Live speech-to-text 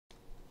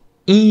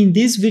In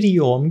this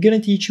video, I'm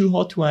gonna teach you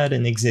how to add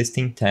an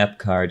existing tap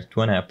card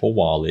to an Apple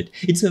Wallet.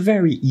 It's a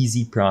very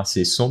easy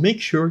process, so make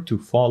sure to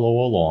follow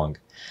along.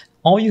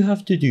 All you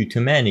have to do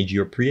to manage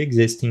your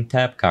pre-existing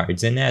tap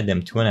cards and add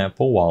them to an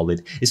Apple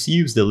Wallet is to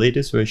use the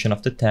latest version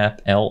of the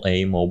Tap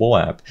LA mobile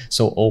app.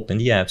 So open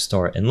the App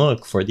Store and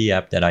look for the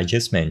app that I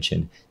just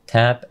mentioned,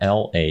 Tap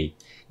LA.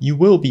 You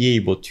will be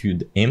able to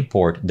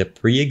import the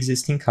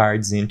pre-existing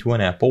cards into an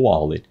Apple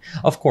Wallet.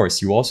 Of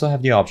course, you also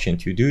have the option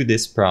to do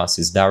this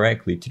process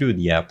directly through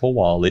the Apple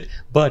Wallet,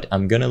 but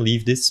I'm gonna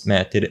leave this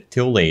method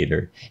till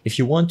later. If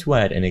you want to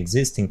add an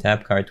existing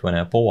tap card to an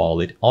Apple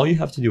Wallet, all you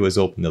have to do is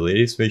open the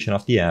latest version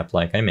of the app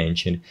like I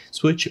mentioned,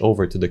 switch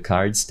over to the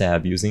Cards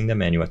tab using the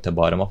menu at the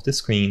bottom of the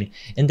screen,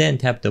 and then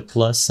tap the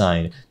plus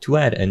sign to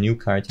add a new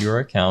card to your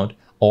account,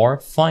 or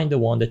find the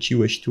one that you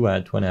wish to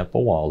add to an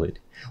Apple Wallet.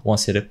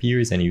 Once it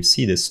appears and you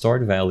see the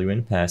stored value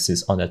and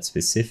passes on that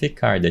specific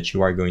card that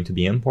you are going to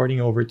be importing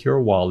over to your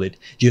wallet,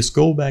 just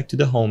go back to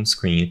the home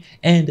screen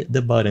and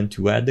the button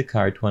to add the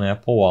card to an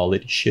Apple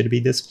Wallet should be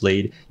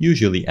displayed,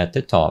 usually at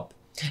the top.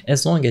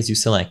 As long as you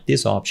select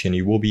this option,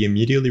 you will be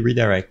immediately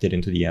redirected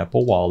into the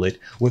Apple Wallet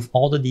with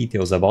all the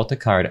details about the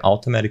card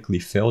automatically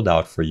filled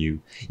out for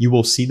you. You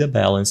will see the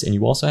balance and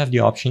you also have the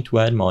option to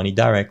add money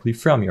directly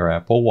from your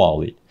Apple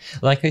Wallet.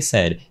 Like I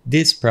said,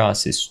 this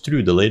process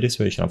through the latest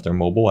version of their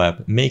mobile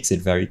app makes it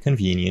very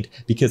convenient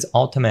because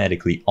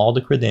automatically all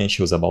the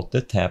credentials about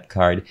the tap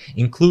card,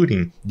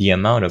 including the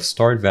amount of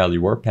stored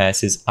value or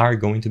passes, are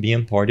going to be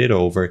imported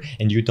over,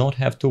 and you don't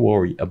have to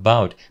worry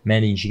about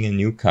managing a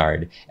new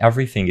card.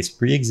 Everything is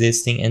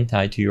pre-existing and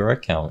tied to your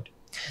account.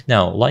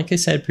 Now, like I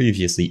said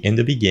previously in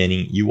the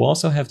beginning, you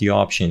also have the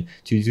option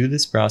to do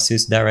this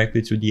process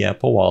directly through the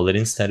Apple Wallet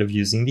instead of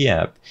using the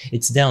app.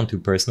 It's down to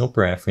personal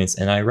preference,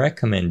 and I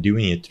recommend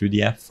doing it through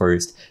the app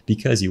first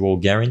because you will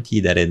guarantee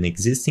that an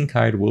existing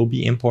card will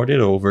be imported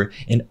over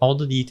and all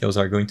the details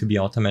are going to be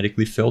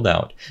automatically filled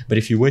out. But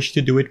if you wish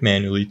to do it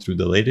manually through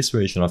the latest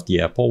version of the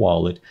Apple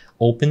Wallet,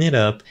 open it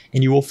up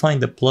and you will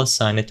find the plus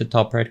sign at the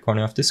top right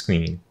corner of the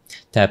screen.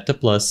 Tap the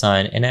plus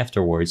sign and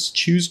afterwards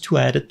choose to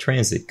add a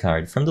transit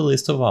card from the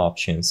list of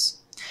options.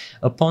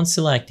 Upon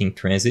selecting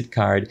transit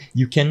card,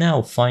 you can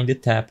now find the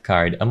tap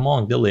card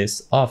among the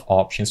list of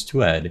options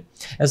to add.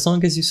 As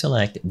long as you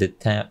select the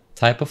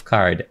type of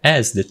card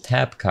as the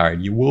tap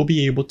card, you will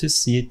be able to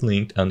see it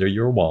linked under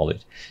your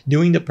wallet.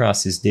 Doing the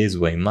process this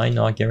way might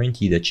not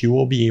guarantee that you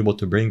will be able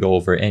to bring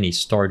over any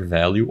stored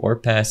value or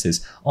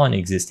passes on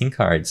existing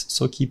cards,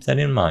 so keep that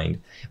in mind.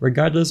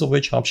 Regardless of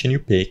which option you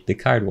pick, the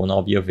card will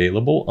now be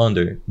available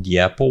under the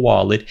Apple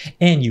Wallet,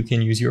 and you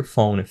can use your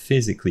phone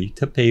physically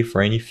to pay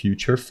for any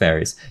future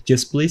fares.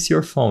 Just place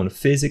your phone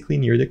physically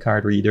near the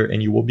card reader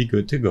and you will be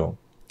good to go.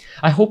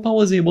 I hope I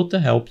was able to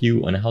help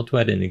you on how to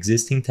add an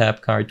existing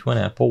tap card to an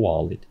Apple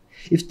Wallet.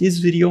 If this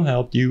video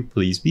helped you,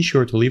 please be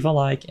sure to leave a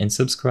like and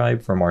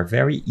subscribe for more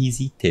very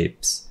easy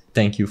tips.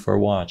 Thank you for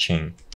watching.